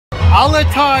I'll let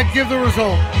Todd give the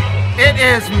result. It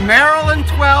is Maryland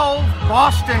 12,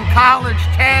 Boston College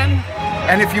 10,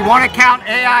 and if you want to count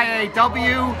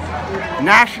AIAW,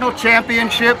 National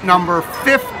Championship number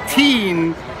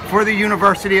 15 for the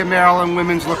University of Maryland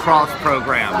Women's Lacrosse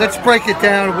Program. Let's break it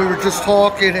down. We were just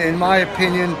talking, in my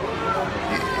opinion,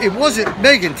 it wasn't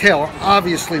Megan Taylor,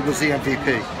 obviously, was the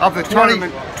MVP of the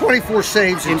tournament. 24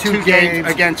 saves in two games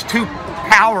against two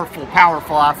powerful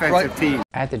offensive teams.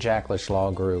 At the Jack Lish Law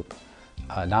Group,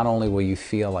 not only will you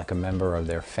feel like a member of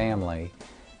their family,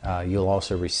 you'll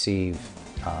also receive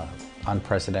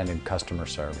unprecedented customer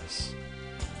service.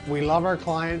 We love our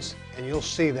clients, and you'll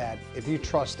see that if you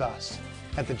trust us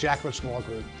at the Jack Lish Law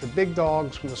Group, the big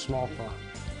dogs from the small firm,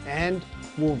 and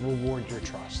we'll reward your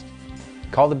trust.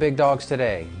 Call the big dogs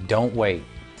today. Don't wait.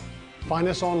 Find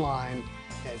us online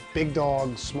at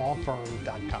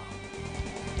bigdogsmallfirm.com.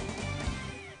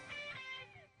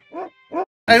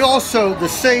 And also, the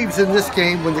saves in this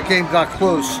game, when the game got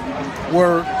close,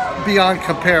 were beyond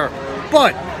compare.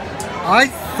 But I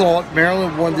thought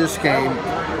Maryland won this game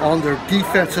on their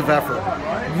defensive effort,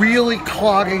 really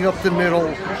clogging up the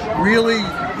middle, really,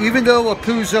 even though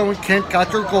Apuzzo and Kent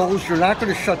got their goals, you're not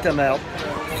going to shut them out.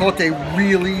 I thought they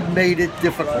really made it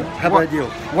difficult. How about you?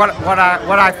 What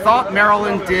I thought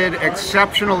Maryland did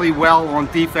exceptionally well on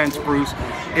defense, Bruce,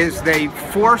 is they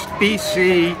forced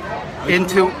BC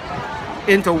into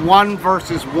 1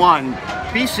 versus 1.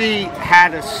 BC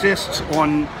had assists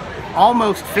on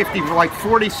almost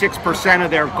 46%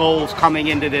 of their goals coming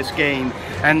into this game.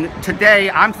 And today,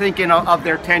 I'm thinking of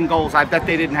their 10 goals, I bet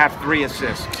they didn't have 3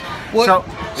 assists. So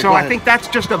I think that's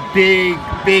just a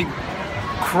big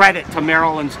credit to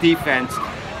Maryland's defense.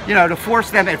 You know, to force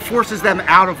them, it forces them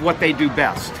out of what they do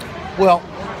best. Well,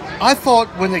 I thought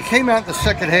when they came out in the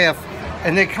second half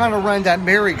and they kind of ran that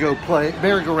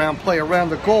merry-go-round play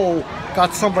around the goal,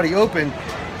 got somebody open,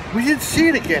 we didn't see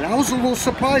it again. I was a little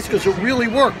surprised because it really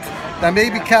worked. Now,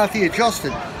 maybe Kathy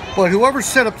adjusted, but whoever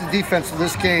set up the defense of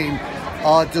this game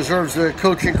deserves the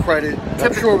coaching credit.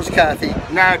 I'm sure it was Kathy.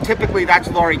 No, typically that's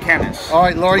Laurie Kennis. All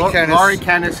right, Laurie Kennis. Laurie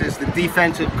Kennis is the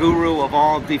defensive guru of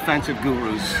all defensive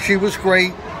gurus. She was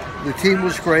great. The team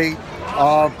was great.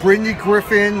 Brittany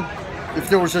Griffin, if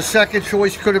there was a second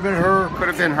choice, could have been her. Could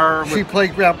have been her. She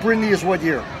played ground. Brittany is what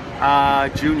year?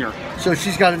 Junior. So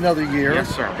she's got another year.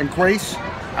 Yes, sir. And Grace?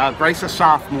 Grace, a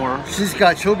sophomore.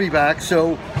 She'll be back.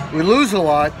 So we lose a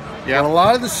lot. Yeah. But a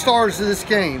lot of the stars of this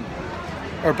game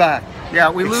are back. Yeah,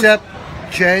 we lose. Except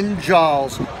Jen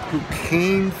Giles, who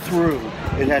came through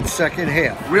in that second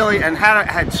half. Really, and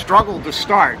had struggled to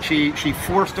start. She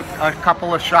forced a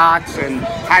couple of shots and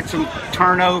had some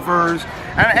turnovers.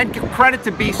 And credit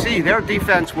to BC, their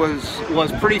defense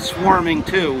was pretty swarming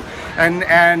too.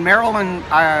 And Maryland,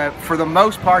 for the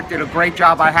most part, did a great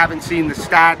job. I haven't seen the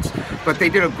stats, but they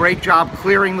did a great job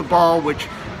clearing the ball, which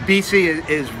BC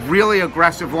is really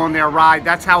aggressive on their ride.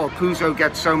 That's how Apuzzo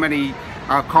gets so many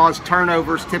caused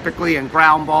turnovers typically, and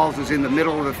ground balls is in the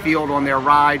middle of the field on their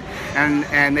ride,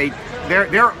 and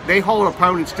they hold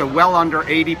opponents to well under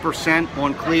 80%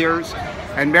 on clears,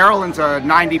 and Maryland's a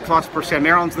 90+%.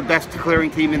 Maryland's the best clearing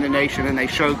team in the nation, and they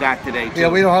showed that today too. Yeah,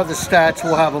 we don't have the stats.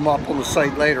 We'll have them up on the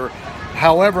site later.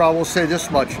 However, I will say this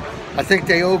much: I think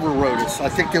they overrode us. I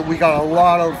think that we got a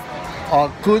lot of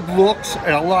good looks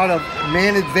and a lot of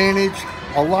man advantage,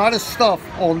 a lot of stuff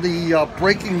on the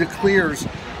breaking the clears.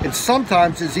 And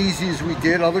sometimes as easy as we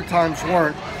did, other times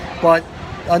weren't. But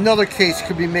another case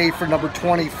could be made for number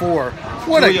 24.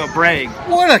 Julia Bragg.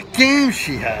 What a game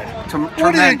she had.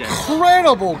 What an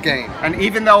incredible game. And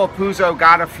even though Apuzzo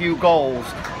got a few goals,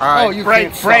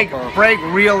 Bragg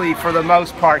really, for the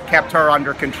most part, kept her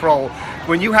under control.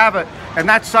 When you have and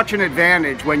that's such an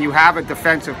advantage when you have a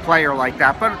defensive player like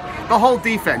that. But the whole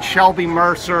defense, Shelby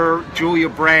Mercer, Julia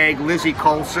Bragg, Lizzie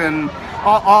Colson,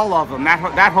 all of them,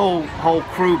 that whole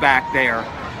crew back there,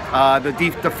 the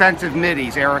defensive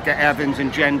middies, Erica Evans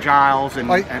and Jen Giles, and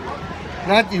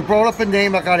you brought up a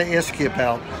name I got to ask you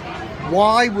about.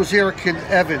 Why was Erica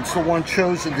Evans the one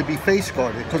chosen to be face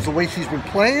guarded? Because the way she's been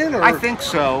playing, or? I think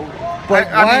so. But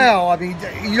I mean,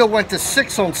 went to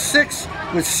 6-on-6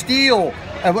 with Steele,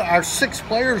 and our 6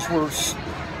 players were.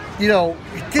 It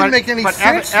didn't make any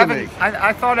sense to me.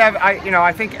 I thought,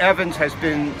 I think Evans has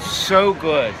been so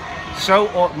good, so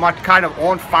much kind of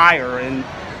on fire. And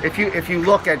if you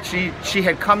look at, she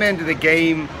had come into the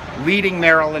game leading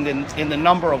Maryland in the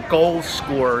number of goals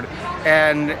scored,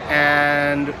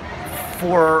 and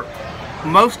for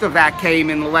most of that came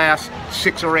in the last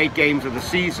 6 or 8 games of the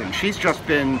season. She's just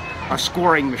been a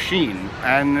scoring machine,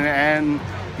 and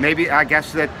maybe I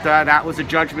guess that was a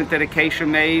judgment that Acacia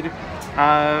made.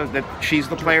 that she's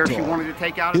the player she wanted to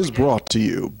take out of is the game. brought to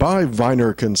you by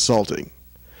Viner Consulting.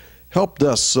 Help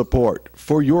desk support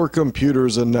for your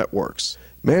computers and networks.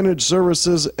 Managed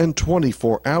services and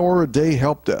 24-hour-a-day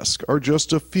help desk are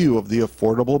just a few of the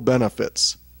affordable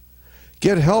benefits.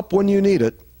 Get help when you need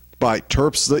it by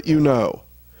Terps that you know.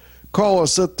 Call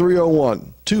us at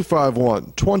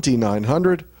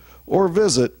 301-251-2900 or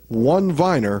visit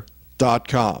oneviner.com.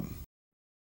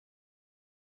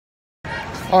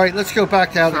 All right, let's go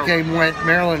back to how the game went.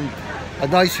 Maryland, a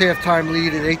nice halftime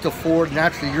lead at 8-4.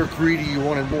 Naturally, you're greedy, you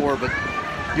wanted more, but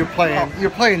you're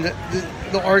playing the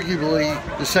arguably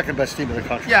the second best team in the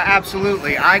country. Yeah,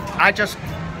 absolutely. I just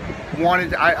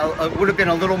wanted, I would have been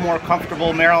a little more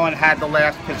comfortable. Maryland had the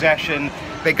last possession.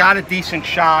 They got a decent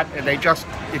shot, and it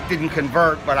didn't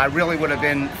convert, but I really would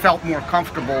have felt more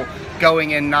comfortable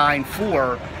going in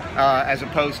 9-4 as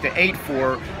opposed to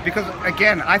 8-4, because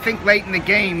again, I think late in the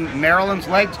game, Maryland's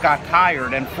legs got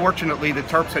tired, and fortunately the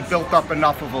Terps had built up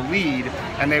enough of a lead,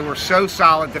 and they were so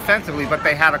solid defensively, but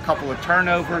they had a couple of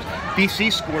turnovers.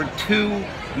 BC scored 2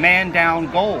 man-down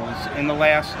goals in the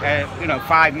last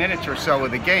 5 minutes or so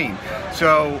of the game.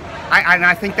 So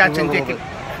I think that's indicative.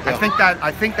 Yeah.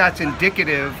 I think that's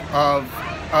indicative of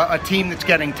a team that's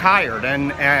getting tired,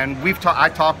 and I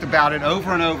talked about it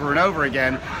over and over and over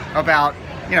again about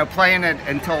playing it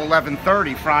until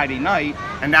 11:30 Friday night,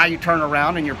 and now you turn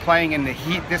around and you're playing in the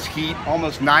heat,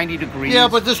 almost 90 degrees. Yeah,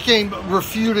 but this game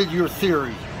refuted your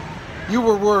theory. You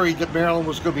were worried that Maryland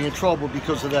was going to be in trouble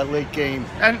because of that late game,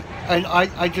 and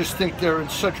I just think they're in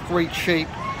such great shape.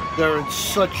 They're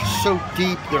so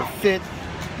deep. They're fit.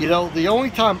 The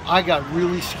only time I got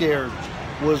really scared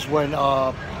was when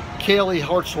Kaylee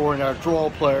Hartshorn, our draw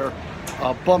player,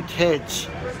 bumped heads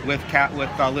with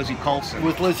Lizzie Colson.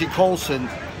 With Lizzie Colson,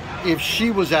 if she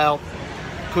was out,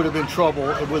 could have been trouble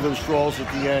with those draws at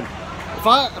the end. If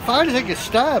I had to take a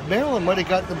stab, Maryland might have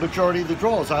gotten the majority of the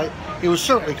draws. It was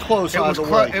certainly close either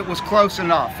way. It was close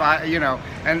enough.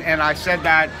 And I said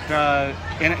that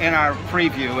in our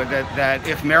preview that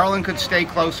if Maryland could stay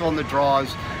close on the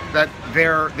draws, that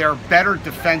they're better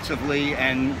defensively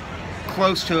and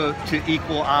close to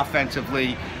equal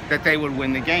offensively, that they would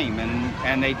win the game,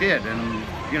 and they did. And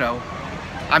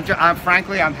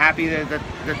frankly, I'm happy that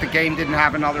the game didn't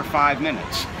have another 5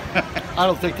 minutes. I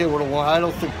don't think they would have won. I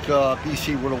don't think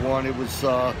BC would have won. It was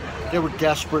they were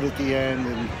desperate at the end,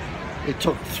 and it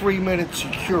took 3 minutes to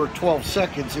cure 12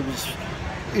 seconds.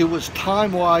 It was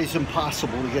time-wise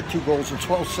impossible to get 2 goals in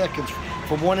 12 seconds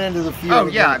from one end of the field. Oh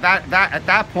yeah, that at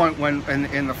that point when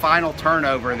in the final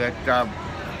turnover that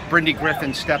Brindy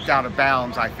Griffin stepped out of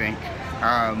bounds, I think.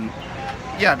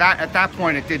 At that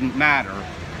point it didn't matter,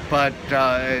 but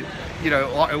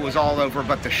it was all over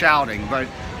but the shouting. But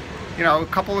a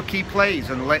couple of key plays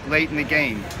and late in the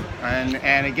game,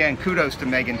 and again, kudos to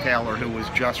Megan Taylor, who was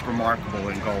just remarkable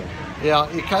in goal. Yeah,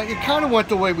 it kind of went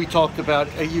the way we talked about.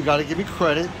 You got to give me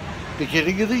credit.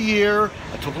 Beginning of the year,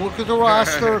 I took a look at the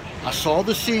roster. I saw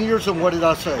the seniors, and what did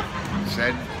I say?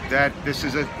 Said that this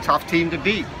is a tough team to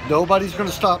beat. Nobody's going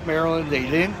to stop Maryland. They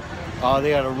didn't.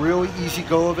 They had a really easy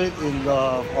go of it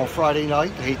on Friday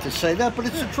night. I hate to say that, but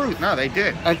it's the truth. No, they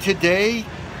did. And today,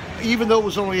 even though it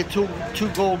was only a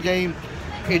two-goal game,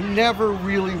 it never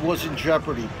really was in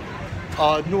jeopardy.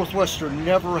 Northwestern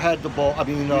never had the ball.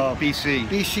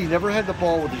 BC never had the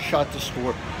ball with a shot to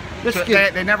score.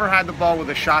 They never had the ball with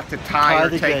a shot to tie or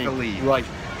take game. The lead. Right.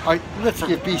 All right, let's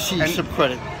give BC some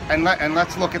credit. And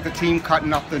let's look at the team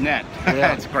cutting up the net. Yeah.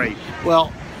 That's great.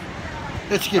 Well,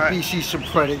 let's give BC some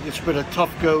credit. It's been a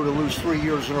tough go to lose 3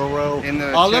 years in a row.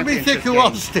 Let me think who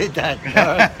else did that.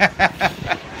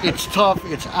 It's tough.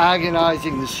 It's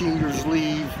agonizing. The seniors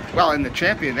leave. Well, in the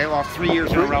champion, they lost 3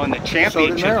 years in a row in the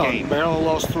championship game. Maryland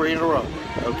lost 3 in a row.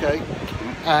 Okay,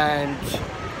 and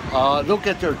they'll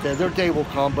get their day. Their day will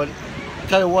come. But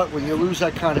tell you what, when you lose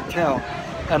that kind of talent,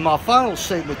 and my final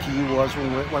statement to you was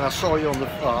when I saw you on the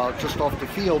just off the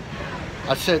field,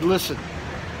 I said, listen,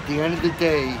 at the end of the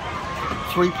day,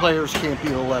 3 players can't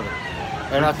beat 11.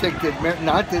 And I think that,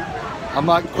 I'm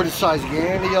not criticizing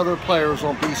any other players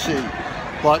on BC,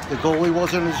 but the goalie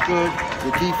wasn't as good,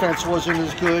 the defense wasn't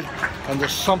as good, and the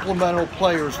supplemental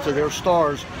players to their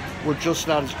stars were just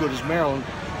not as good as Maryland.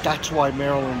 That's why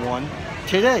Maryland won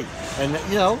today. And,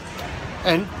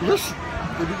 and listen,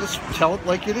 let me just tell it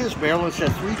like it is. Maryland's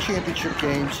had 3 championship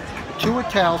games, 2 at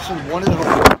Towson, 1 at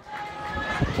home.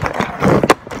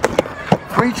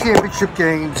 3 championship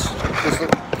games.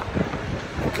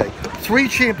 Okay, 3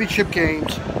 championship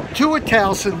games, 2 at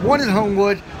Towson, 1 at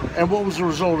Homewood, and what was the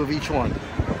result of each one?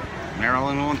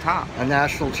 Maryland on top. A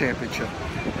national championship.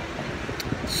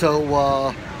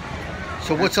 So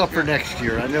So what's up for next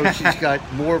year? I know she's got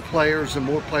more players and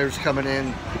more players coming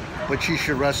in, but she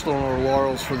should rest on her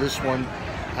laurels for this one.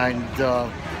 And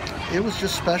it was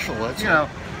just special. That's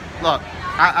look,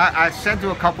 I said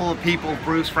to a couple of people,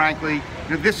 Bruce, frankly,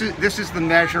 this is the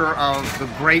measure of the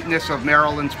greatness of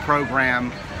Maryland's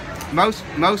program.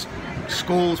 Most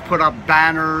schools put up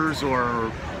banners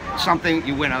or something.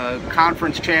 You win a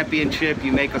conference championship,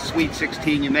 you make a Sweet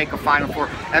 16, you make a Final Four.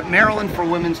 At Maryland for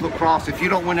women's lacrosse, if you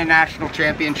don't win a national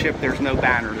championship, there's no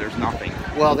banner, there's nothing.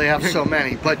 Well, they have so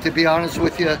many. But to be honest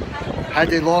with you, had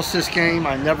they lost this game,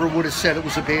 I never would have said it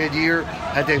was a bad year.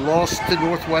 Had they lost to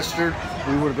Northwestern,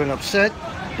 we would have been upset.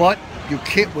 But you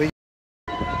can't win.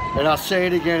 And I'll say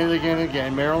it again and again and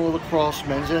again. Maryland lacrosse,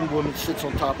 men's and women's, sits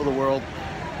on top of the world.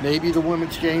 Maybe the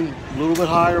women's game a little bit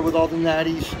higher with all the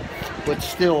natties, but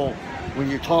still, when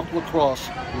you talk lacrosse,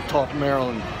 you talk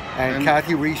Maryland. And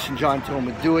Kathy Reese and John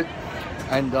Tillman do it.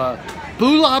 And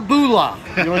boolah boolah.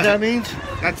 You know what that means?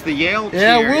 That's the Yale cheer.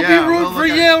 Yeah, we'll be rooting for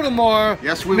Yale tomorrow.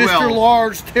 Yes, we will. Mr.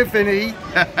 Lars Tiffany.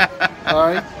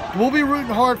 All right. We'll be rooting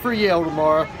hard for Yale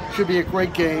tomorrow. Should be a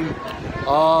great game.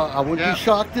 I wouldn't be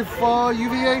shocked if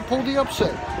UVA pulled the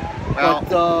upset. Well,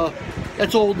 but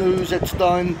that's old news. That's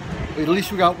done. At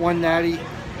least we got one natty,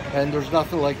 and there's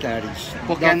nothing like natties.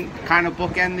 Kind of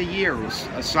bookend the year. It was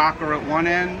soccer at one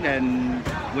end and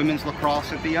women's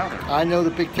lacrosse at the other. I know the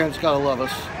Big Ten's got to love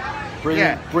us.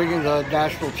 Bringing the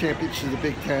national champions to the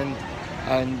Big Ten,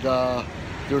 and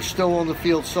they're still on the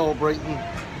field celebrating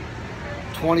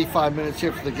 25 minutes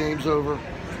after the game's over.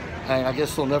 And I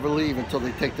guess they'll never leave until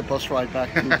they take the bus ride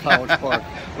back to College Park.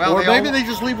 Well, or maybe they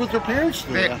just leave with their parents.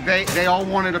 They all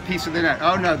wanted a piece of the net.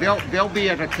 Oh no, they'll be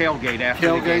at a tailgate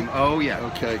after the game. Oh yeah.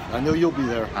 Okay, I know you'll be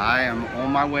there. I am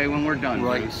on my way when we're done.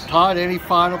 Right. Bruce. Todd, any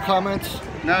final comments?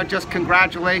 No, just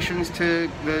congratulations to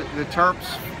the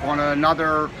Terps on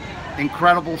another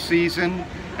incredible season.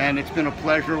 And it's been a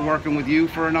pleasure working with you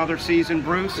for another season,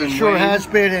 Bruce. It sure has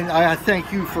been, and I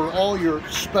thank you for all your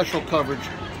special coverage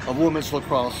of women's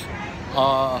lacrosse.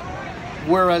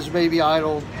 Whereas maybe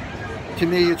to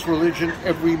me it's religion,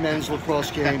 every men's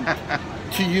lacrosse game.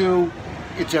 To you,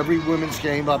 it's every women's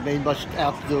game. I've made much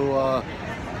out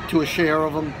to a share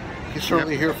of them. You're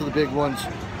certainly here for the big ones,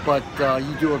 but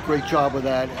you do a great job with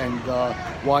that, and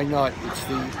why not? It's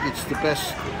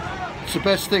the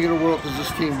best thing in the world because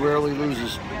this team rarely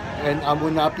loses, and I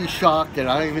would not be shocked. And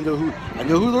I don't even know who. I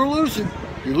know who they're losing.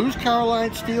 You lose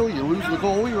Caroline Steele, you lose the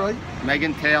goalie, right?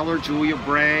 Megan Taylor, Julia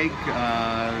Bragg,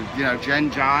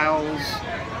 Jen Giles.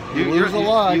 You lose a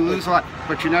lot. You lose a lot.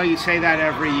 But you say that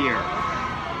every year.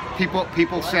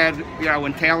 People said,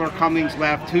 when Taylor Cummings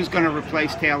left, who's going to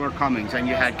replace Taylor Cummings? And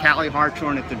you had Callie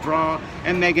Hartshorn at the draw,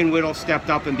 and Megan Whittle stepped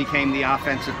up and became the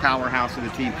offensive powerhouse of the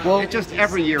team. Well, it just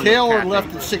every year. Taylor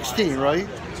left at 16, right?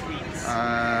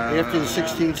 After the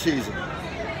 16th season.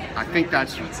 I think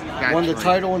that's won the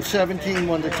title in 17,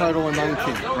 won the title in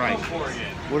 19. Right.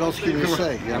 What else can you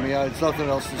say? I mean, there's nothing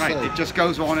else to say. It just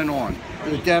goes on and on.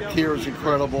 The depth here is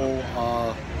incredible.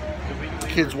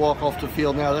 Kids walk off the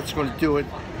field now. That's going to do it.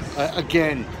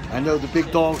 Again, I know the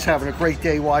big dog's having a great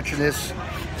day watching this.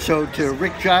 So to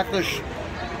Rick Jacklish,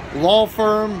 law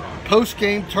firm,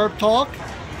 post-game Terp Talk,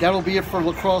 that'll be it for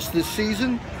lacrosse this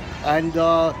season. And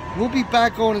we'll be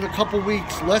back on in a couple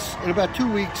weeks, in about 2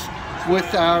 weeks,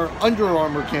 with our Under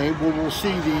Armour game, where we'll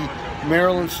see the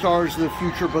Maryland stars of the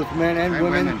future, both men and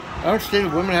women. I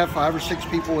understand women have 5 or 6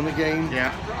 people in the game.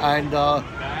 Yeah. And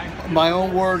my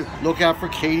own word, look out for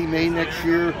Katie May next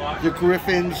year, the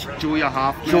Griffins. Julia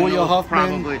Hoffman.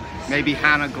 Probably. Maybe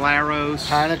Hannah Glaros.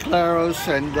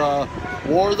 And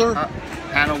Warther.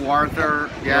 Hannah Warther,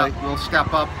 right. Will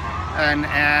step up. And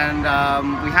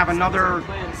we have another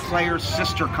player's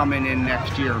sister coming in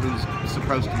next year who's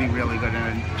supposed to be really good,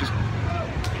 and just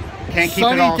can't keep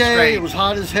it all straight. Sunny day, it was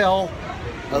hot as hell.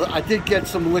 I did get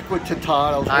some liquid to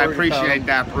Todd. I appreciate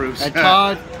that, Bruce. And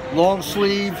Todd, long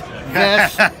sleeve,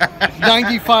 vest,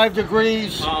 95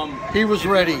 degrees. He was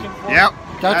ready. Yep.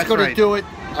 That's going to do it.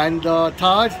 And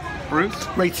Todd, Bruce,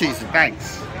 great season.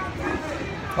 Thanks.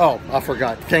 Oh, I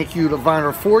forgot. Thank you to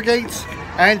Viner Fourgates.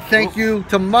 And thank you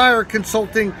to Meyer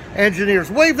Consulting Engineers.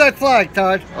 Wave that flag,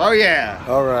 Todd. Oh, yeah.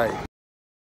 All right.